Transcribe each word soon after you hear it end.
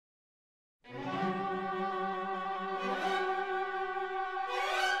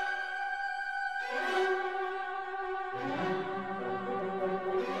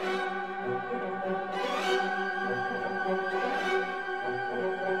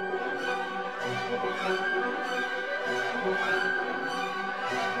Hello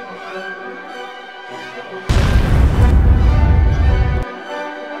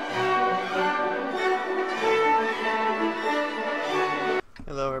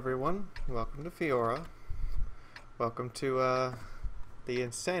everyone, welcome to Fiaura. Welcome to the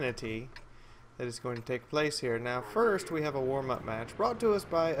insanity that is going to take place here. Now first we have a warm-up match brought to us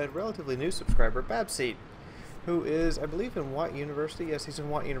by a relatively new subscriber, Babseed, who is, I believe, in Watt University. Yes, he's in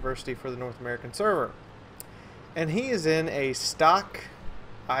Watt University for the North American server. And he is in a stock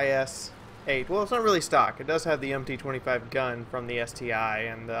IS-8. Well, it's not really stock. It does have the T28 gun from the STI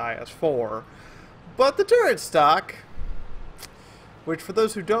and the IS-4. But the turret's stock, which for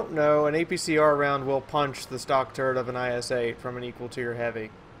those who don't know, an APCR round will punch the stock turret of an IS-8 from an equal tier heavy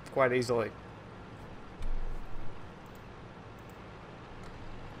quite easily.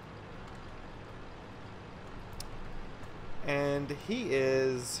 And he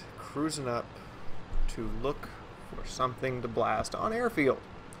is cruising up to look for something to blast on airfield.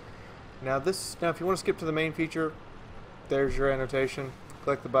 Now if you want to skip to the main feature, there's your annotation.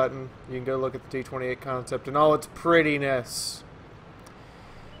 Click the button. You can go look at the T28 concept and all its prettiness.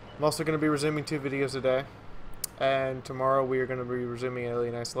 I'm also going to be resuming 2 videos a day, and tomorrow we are going to be resuming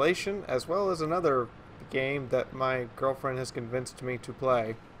Alien Isolation, as well as another game that my girlfriend has convinced me to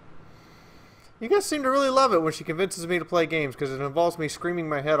play. You guys seem to really love it when she convinces me to play games, because it involves me screaming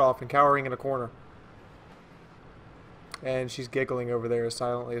my head off and cowering in a corner. And she's giggling over there as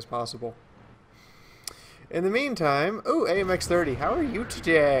silently as possible. In the meantime, ooh, AMX-30, how are you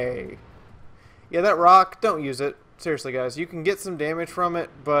today? Yeah, that rock, don't use it. Seriously, guys, you can get some damage from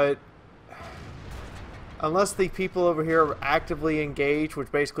it, but unless the people over here are actively engaged,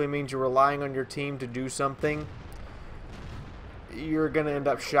 which basically means you're relying on your team to do something, you're going to end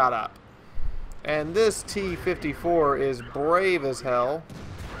up shot up. And this T-54 is brave as hell.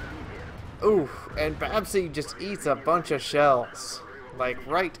 Ooh, and Babsy just eats a bunch of shells. Like,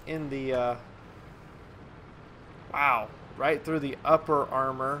 right in the, wow, right through the upper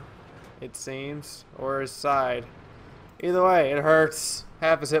armor, it seems, or his side. Either way, it hurts.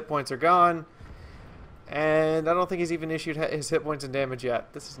 Half his hit points are gone. And I don't think he's even issued his hit points and damage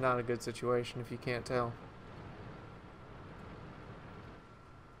yet. This is not a good situation if you can't tell.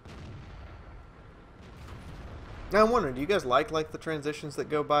 Now I'm wondering, do you guys like the transitions that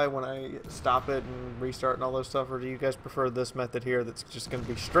go by when I stop it and restart and all those stuff? Or do you guys prefer this method here that's just going to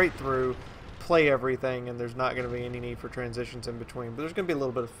be straight through, play everything, and there's not going to be any need for transitions in between? But there's going to be a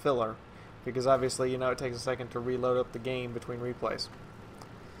little bit of filler. Because obviously, you know, it takes a second to reload up the game between replays.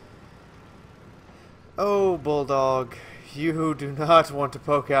 Oh, Bulldog, you do not want to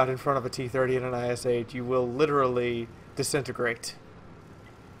poke out in front of a T-30 and an IS-8. You will literally disintegrate.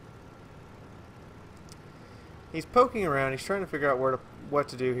 He's poking around. He's trying to figure out what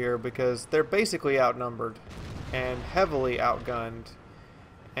to do here because they're basically outnumbered and heavily outgunned.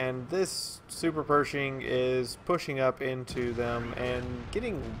 And this Super Pershing is pushing up into them and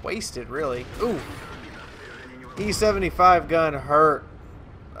getting wasted, really. Ooh! E75 gun hurt.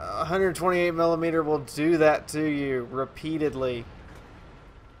 128mm will do that to you repeatedly.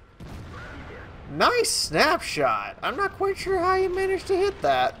 Nice snapshot. I'm not quite sure how you managed to hit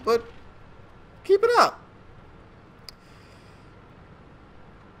that, but keep it up.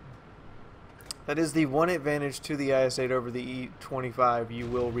 That is the one advantage to the IS-8 over the E25. You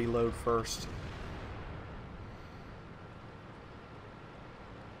will reload first.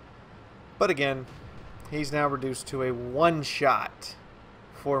 But again, he's now reduced to a one-shot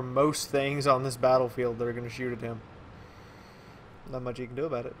for most things on this battlefield that are going to shoot at him. Not much you can do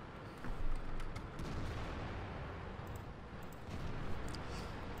about it.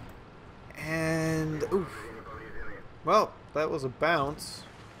 And, oof. Well, that was a bounce.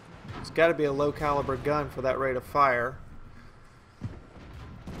 It's got to be a low caliber gun for that rate of fire.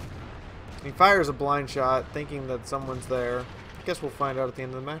 He fires a blind shot thinking that someone's there. I guess we'll find out at the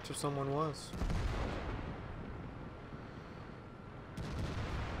end of the match if someone was.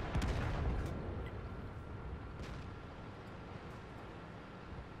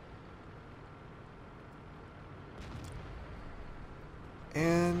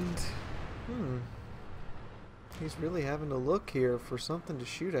 And he's really having to look here for something to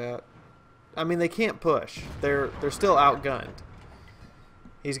shoot at. I mean, they can't push. They're still outgunned.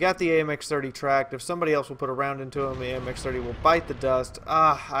 He's got the AMX-30 tracked. If somebody else will put a round into him, the AMX-30 will bite the dust.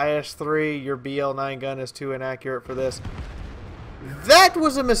 Ah, IS-3, your BL-9 gun is too inaccurate for this. That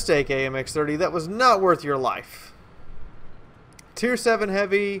was a mistake, AMX-30. That was not worth your life. Tier 7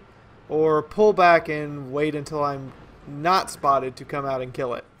 heavy, or pull back and wait until I'm not spotted to come out and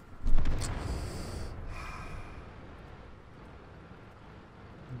kill it.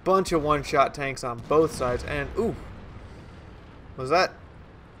 Bunch of one-shot tanks on both sides, and ooh, Was that...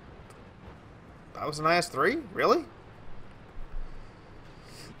 That was an IS-3? Really?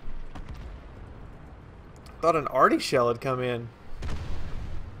 Thought an arty shell had come in.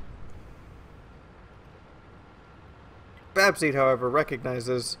 Babseed, however,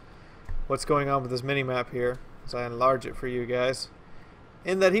 recognizes what's going on with this mini-map here, as I enlarge it for you guys,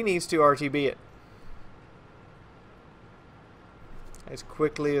 in that he needs to RTB it as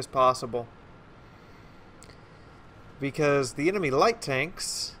quickly as possible. Because the enemy light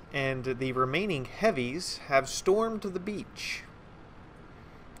tanks and the remaining heavies have stormed the beach.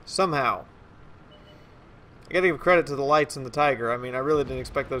 Somehow. I gotta give credit to the lights and the Tiger. I mean, I really didn't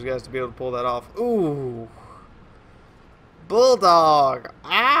expect those guys to be able to pull that off. Ooh. Bulldog.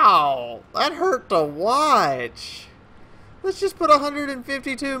 Ow. That hurt to watch. Let's just put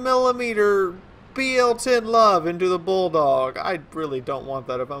 152 millimeter BL-10 love into the Bulldog. I really don't want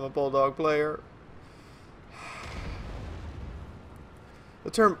that if I'm a Bulldog player.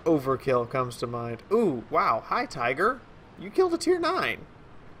 The term overkill comes to mind. Ooh, wow. Hi, Tiger. You killed a tier 9.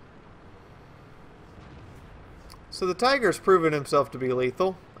 So the Tiger's proven himself to be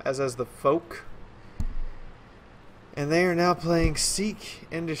lethal, as has the Folk. And they are now playing Seek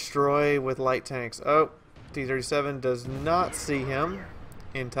and Destroy with light tanks. Oh, T-37 does not see him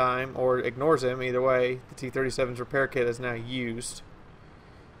in time, or ignores him. Either way, the T-37's repair kit is now used.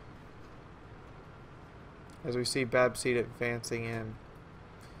 As we see Babseed advancing in,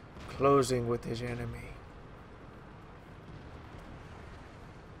 closing with his enemy.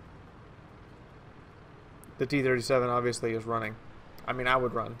 The T-37 obviously is running. I mean, I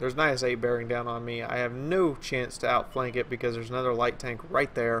would run. There's an IS-8 bearing down on me. I have no chance to outflank it because there's another light tank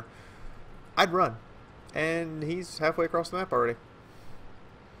right there. I'd run. And he's halfway across the map already.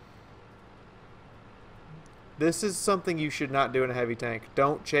 This is something you should not do in a heavy tank.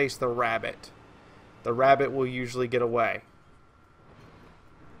 Don't chase the rabbit. The rabbit will usually get away.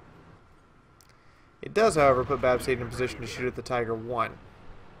 It does, however, put Babseed in a position to shoot at the Tiger 1.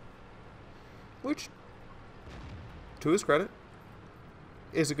 Which, to his credit,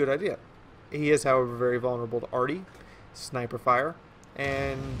 is a good idea. He is, however, very vulnerable to arty, sniper fire,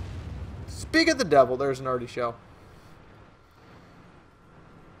 and speak of the devil, there's an arty shell.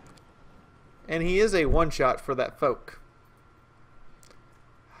 And he is a one-shot for that Folk.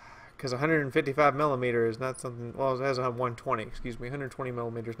 Because 155 millimeter is not something, well, it has a 120, excuse me, 120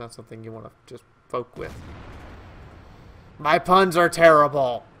 millimeter is not something you want to just Folk with. My puns are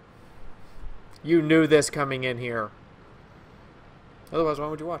terrible. You knew this coming in here. Otherwise, why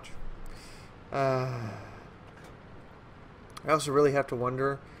would you watch? I also really have to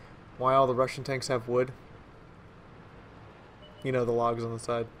wonder why all the Russian tanks have wood. You know, the logs on the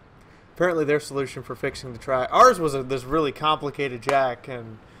side. Apparently their solution for fixing the track. Ours was this really complicated jack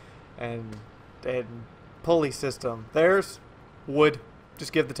and pulley system. Theirs, wood.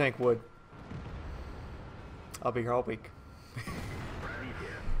 Just give the tank wood. I'll be here all week.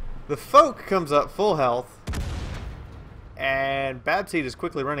 The Folk comes up full health, and Babseed is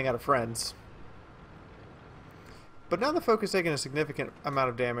quickly running out of friends. But now the Folk is taking a significant amount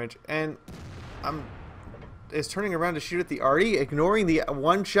of damage, and is turning around to shoot at the arty, ignoring the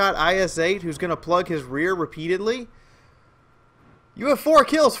one-shot IS-8 who's going to plug his rear repeatedly. You have 4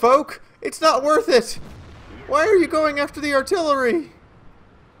 kills, Folk! It's not worth it! Why are you going after the artillery?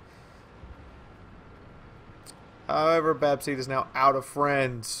 However, Babseed is now out of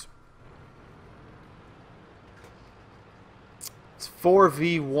friends. It's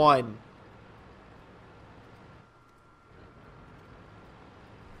 4v1.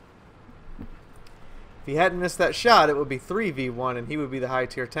 If he hadn't missed that shot, it would be 3v1 and he would be the high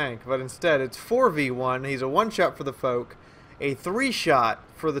tier tank. But instead, it's 4v1. He's a 1-shot for the Folk, a 3-shot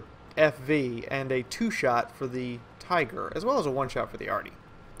for the FV, and a 2-shot for the Tiger, as well as a 1-shot for the arty.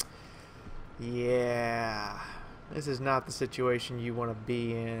 Yeah. This is not the situation you want to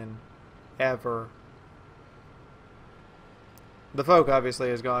be in, ever. The Folk obviously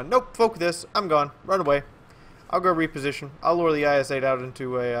has gone, nope, Folk this, I'm gone, run away. I'll go reposition. I'll lure the IS-8 out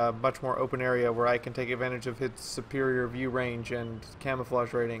into a much more open area where I can take advantage of its superior view range and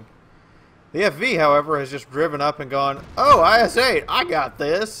camouflage rating. The FV, however, has just driven up and gone, oh, IS-8, I got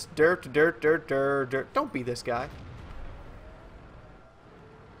this. Dirt, dirt, dirt, dirt, dirt. Don't be this guy.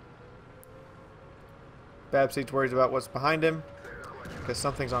 Babseed's worried about what's behind him because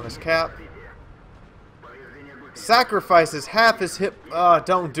something's on his cap. Sacrifices half his hip.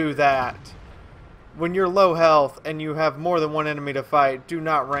 Don't do that. When you're low health and you have more than one enemy to fight, do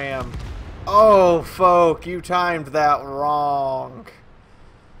not ram. Oh, Folk, you timed that wrong.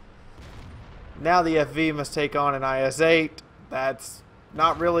 Now the FV must take on an IS-8. That's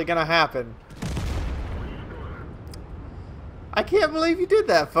not really going to happen. I can't believe you did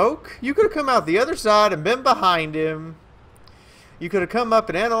that, folk. You could have come out the other side and been behind him. You could have come up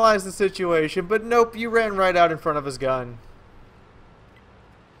and analyzed the situation, but nope, you ran right out in front of his gun.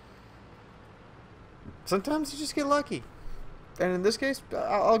 Sometimes you just get lucky. And in this case,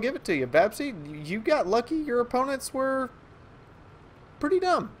 I'll give it to you. Babsy, you got lucky. Your opponents were pretty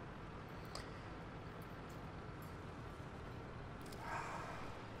dumb.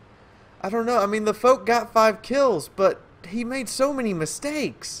 I don't know. I mean, the folk got 5 kills, but he made so many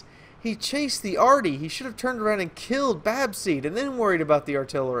mistakes. He chased the Artie. He should have turned around and killed Babseed and then worried about the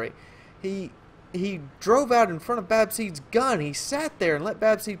artillery. He drove out in front of Babseed's gun. He sat there and let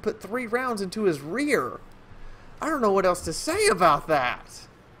Babseed put 3 rounds into his rear. I don't know what else to say about that.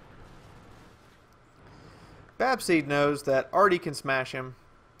 Babseed knows that Artie can smash him.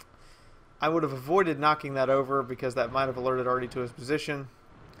 I would have avoided knocking that over because that might have alerted Artie to his position.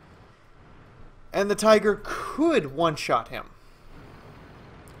 And the Tiger could one-shot him.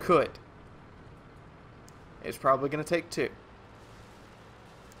 Could. It's probably going to take 2.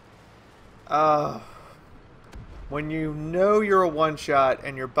 When you know you're a one-shot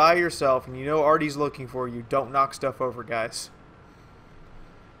and you're by yourself and you know Artie's looking for you, don't knock stuff over, guys.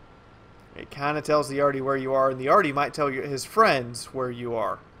 It kind of tells the Artie where you are, and the Artie might tell his friends where you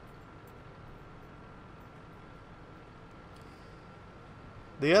are.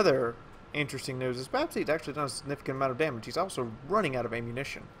 The other interesting news is Babseed's actually done a significant amount of damage. He's also running out of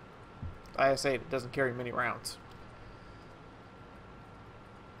ammunition. IS-8 doesn't carry many rounds.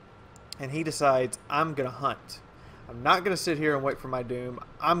 And he decides, I'm going to hunt. I'm not going to sit here and wait for my doom.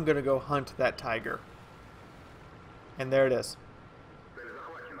 I'm going to go hunt that Tiger. And there it is.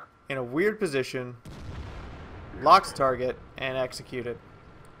 In a weird position, locks target, and executed.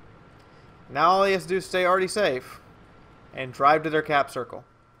 Now all he has to do is stay already safe and drive to their cap circle.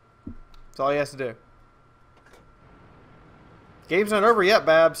 That's all he has to do. Game's not over yet,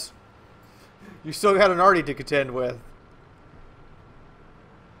 Babs. You still got an Artie to contend with.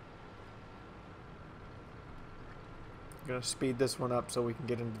 I'm going to speed this one up so we can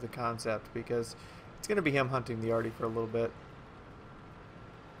get into the concept, because it's going to be him hunting the Artie for a little bit.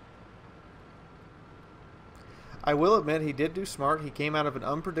 I will admit he did do smart. He came out of an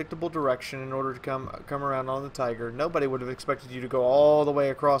unpredictable direction in order to come around on the Tiger. Nobody would have expected you to go all the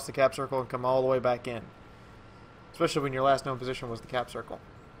way across the cap circle and come all the way back in. Especially when your last known position was the cap circle.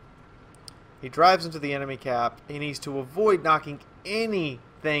 He drives into the enemy cap. He needs to avoid knocking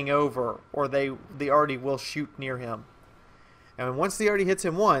anything over, or the Artie will shoot near him. And once the Artie hits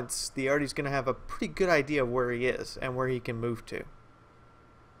him once, the Artie's going to have a pretty good idea of where he is and where he can move to.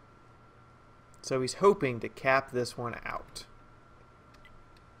 So he's hoping to cap this one out.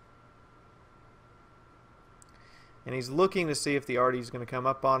 And he's looking to see if the Artie's going to come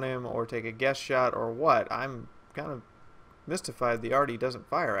up on him or take a guess shot or what. I'm kind of mystified the Artie doesn't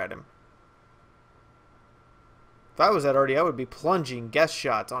fire at him. If I was that Artie, I would be plunging guess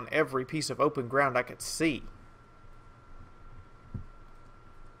shots on every piece of open ground I could see.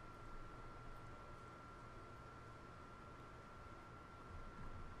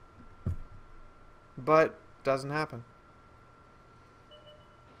 But doesn't happen.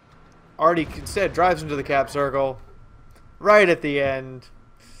 Artie instead drives into the cap circle right at the end,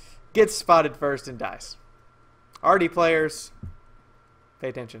 gets spotted first and dies. Artie players, pay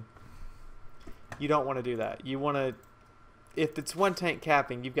attention. You don't want to do that. You want to, if it's one tank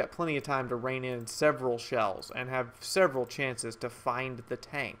capping, you've got plenty of time to rein in several shells and have several chances to find the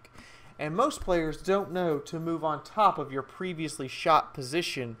tank. And most players don't know to move on top of your previously shot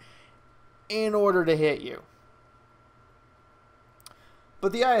position in order to hit you.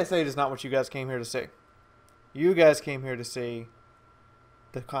 But the IS-8 is not what you guys came here to see. You guys came here to see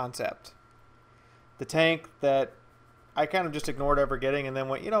the concept. The tank that I kind of just ignored ever getting and then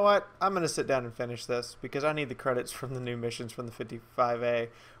went, you know what, I'm going to sit down and finish this because I need the credits from the new missions from the 55A,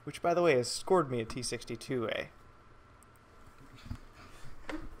 which by the way has scored me a T62A.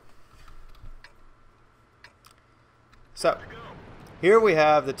 So, here we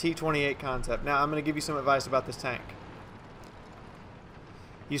have the T28 concept. Now, I'm going to give you some advice about this tank.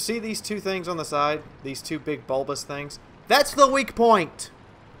 You see these two things on the side? These two big bulbous things? That's the weak point!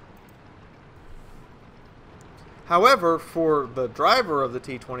 However, for the driver of the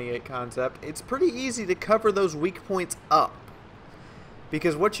T28 concept, it's pretty easy to cover those weak points up.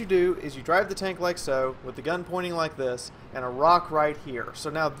 Because what you do is you drive the tank like so, with the gun pointing like this, and a rock right here.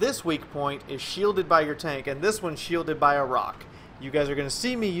 So now this weak point is shielded by your tank, and this one's shielded by a rock. You guys are going to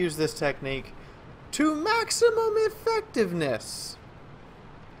see me use this technique to maximum effectiveness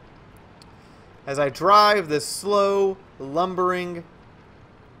as I drive this slow, lumbering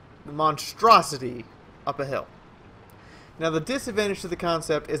monstrosity up a hill. Now, the disadvantage to the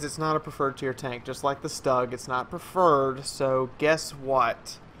concept is it's not a preferred tier tank. Just like the Stug, it's not preferred, so guess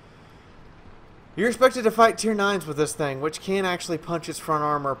what? You're expected to fight tier 9s with this thing, which can actually punch its front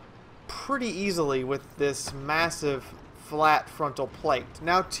armor pretty easily with this massive flat frontal plate.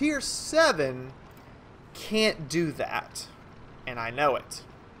 Now, tier 7 can't do that, and I know it.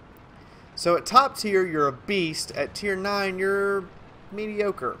 So at top tier, you're a beast. At tier 9, you're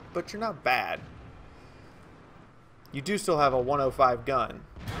mediocre, but you're not bad. You do still have a 105 gun.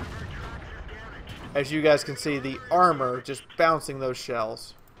 As you guys can see, the armor just bouncing those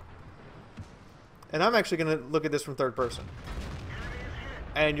shells. And I'm actually going to look at this from third person.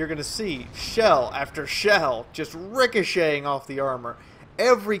 And you're going to see shell after shell just ricocheting off the armor.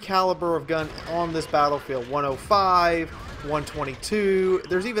 Every caliber of gun on this battlefield. 105, 122.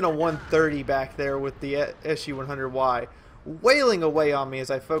 There's even a 130 back there with the SU-100Y wailing away on me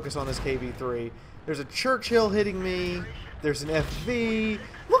as I focus on this KV-3. There's a Churchill hitting me. There's an FV.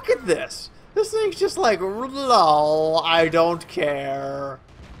 Look at this. This thing's just like, lol, I don't care.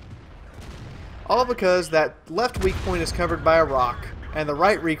 All because that left weak point is covered by a rock, and the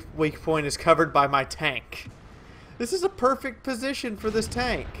right weak point is covered by my tank. This is a perfect position for this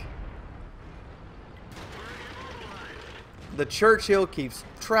tank. The Churchill keeps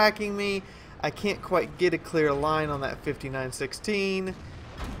tracking me. I can't quite get a clear line on that 5916.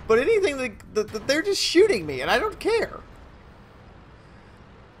 But anything that they're just shooting me, and I don't care.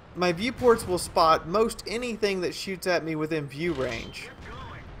 My viewports will spot most anything that shoots at me within view range.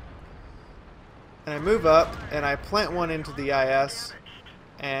 And I move up, and I plant one into the IS,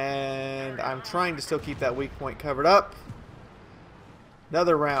 and I'm trying to still keep that weak point covered up.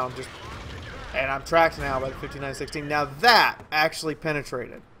 Another round, and I'm tracked now by the 5916. Now that actually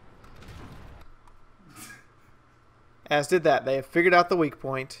penetrated. As did that. They have figured out the weak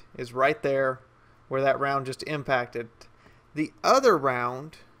point is right there where that round just impacted. The other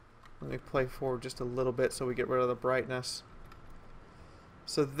round, let me play forward just a little bit so we get rid of the brightness.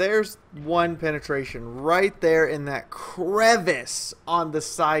 So there's one penetration right there in that crevice on the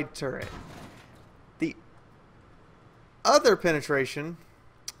side turret. The other penetration,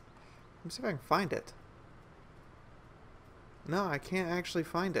 let me see if I can find it. No, I can't actually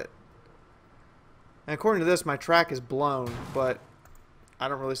find it. And according to this, my track is blown, but I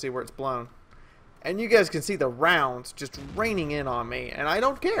don't really see where it's blown. And you guys can see the rounds just raining in on me, and I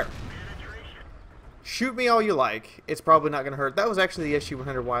don't care. Shoot me all you like. It's probably not going to hurt. That was actually the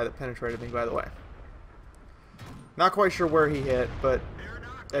SU-100Y that penetrated me, by the way. Not quite sure where he hit, but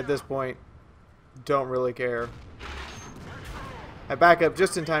at this point, don't really care. I back up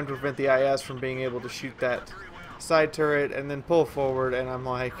just in time to prevent the IS from being able to shoot that side turret and then pull forward, and I'm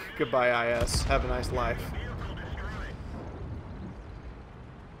like, goodbye IS, have a nice life.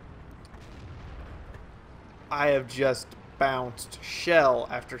 I have just bounced shell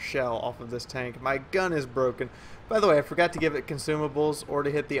after shell off of this tank. My gun is broken. By the way, I forgot to give it consumables or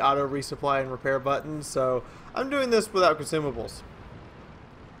to hit the auto resupply and repair button, so I'm doing this without consumables.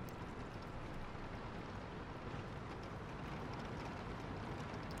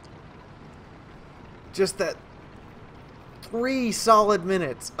 Just that 3 solid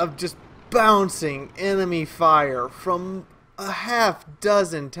minutes of just bouncing enemy fire from a half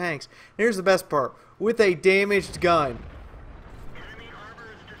dozen tanks. Here's the best part. With a damaged gun.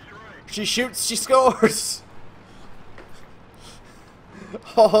 She shoots, she scores!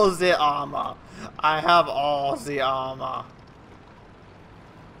 All the armor. I have all the armor.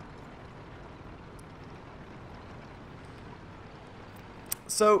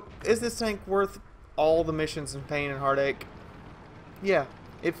 So, is this tank worth all the missions and pain and heartache? Yeah.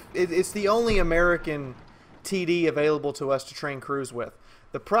 It's the only American TD available to us to train crews with.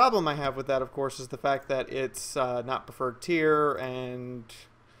 The problem I have with that, of course, is the fact that it's not preferred tier, and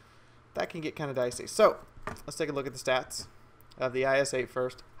that can get kind of dicey. So, let's take a look at the stats of the IS-8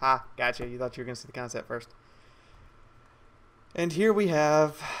 first. Ha, gotcha. You thought you were going to see the concept first. And here we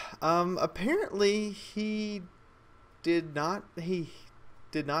have, apparently he did not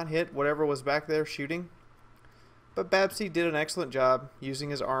hit whatever was back there shooting. But Babsy did an excellent job using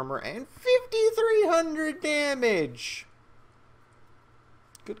his armor and 5,300 damage.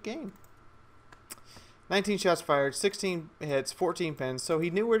 Good game. 19 shots fired, 16 hits, 14 pins. So he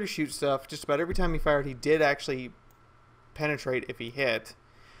knew where to shoot stuff. Just about every time he fired, he did actually penetrate if he hit.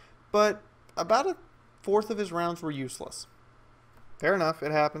 But about a fourth of his rounds were useless. Fair enough.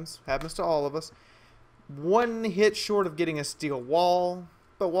 It happens. Happens to all of us. One hit short of getting a steel wall,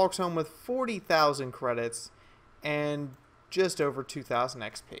 but walks home with 40,000 credits and just over 2,000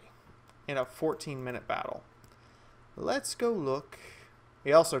 XP in a 14-minute battle. Let's go look.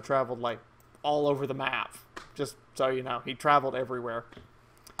 He also traveled like all over the map. Just so you know, he traveled everywhere.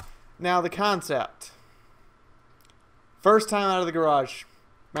 Now the concept. First time out of the garage,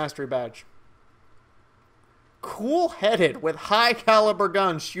 mastery badge. Cool-headed with high-caliber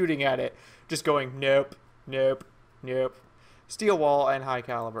guns shooting at it. Just going, nope, nope, nope. Steel wall and high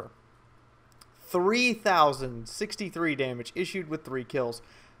caliber. 3,063 damage, issued with 3 kills.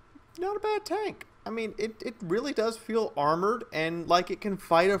 Not a bad tank. I mean, it really does feel armored and like it can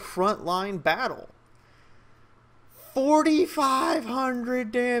fight a frontline battle.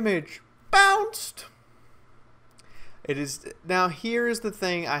 4,500 damage. Bounced. It is. Now, here is the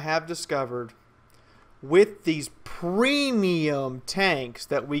thing I have discovered. With these premium tanks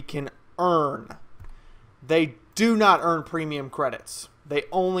that we can earn, they do not earn premium credits. They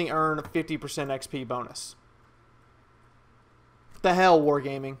only earn a 50% XP bonus. The hell,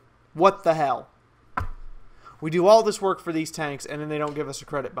 Wargaming? What the hell? We do all this work for these tanks and then they don't give us a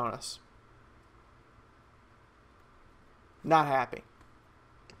credit bonus. Not happy.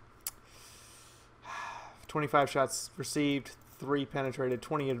 25 shots received, 3 penetrated,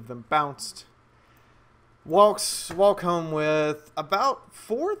 28 of them bounced. Walk home with about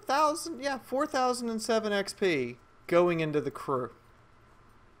 4,000, yeah, 4,007 XP going into the crew.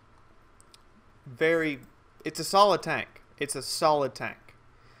 It's a solid tank. It's a solid tank.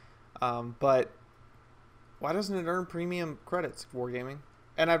 But why doesn't it earn premium credits, Wargaming?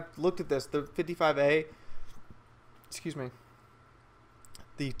 And I've looked at this, the 55A, excuse me,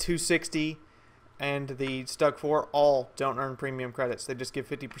 the 260 and the Stug 4 all don't earn premium credits. They just give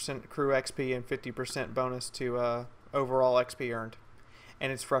 50% crew XP and 50% bonus to overall XP earned.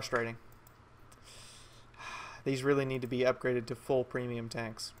 And it's frustrating. These really need to be upgraded to full premium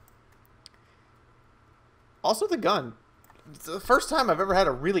tanks. Also the gun. It's the first time I've ever had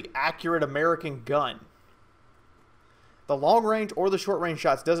a really accurate American gun. The long range or the short range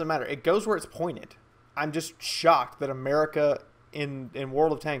shots, doesn't matter. It goes where it's pointed. I'm just shocked that America in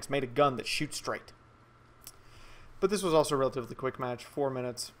World of Tanks made a gun that shoots straight. But this was also a relatively quick match, 4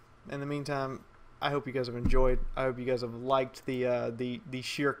 minutes. In the meantime, I hope you guys have enjoyed. I hope you guys have liked the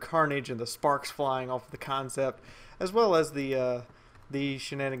sheer carnage and the sparks flying off the concept, as well as the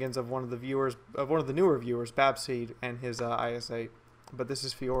shenanigans of one of the newer viewers, Babseed, and his IS-8. But this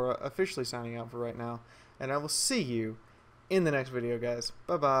is Fiaura officially signing out for right now, and I will see you in the next video, guys.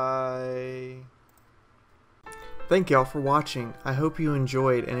 Bye-bye. Thank y'all for watching. I hope you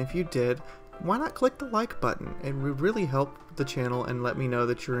enjoyed, and if you did, why not click the like button? It would really help the channel and let me know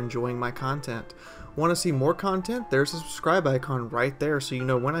that you're enjoying my content. Want to see more content? There's a subscribe icon right there so you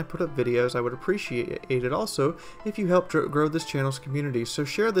know when I put up videos. I would appreciate it also if you help grow this channel's community, so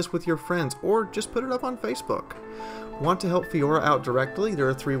share this with your friends or just put it up on Facebook. Want to help Fiaura out directly? There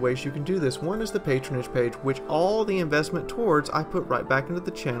are 3 ways you can do this. One is the patronage page, which all the investment towards I put right back into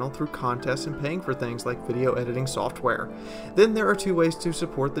the channel through contests and paying for things like video editing software. Then there are 2 ways to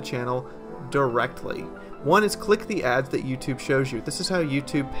support the channel directly. One is click the ads that YouTube shows you. This is how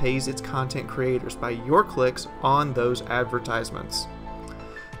YouTube pays its content creators, by your clicks on those advertisements.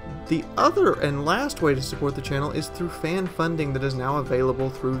 The other and last way to support the channel is through fan funding that is now available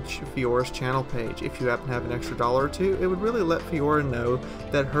through Fiaura's channel page. If you happen to have an extra $1 or 2, it would really let Fiaura know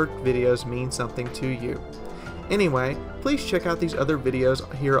that her videos mean something to you. Anyway, please check out these other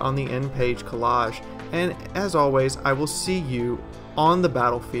videos here on the end page collage, and as always, I will see you on the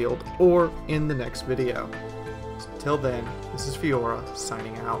battlefield or in the next video. Till then, this is Fiaura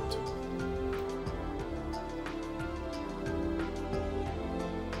signing out.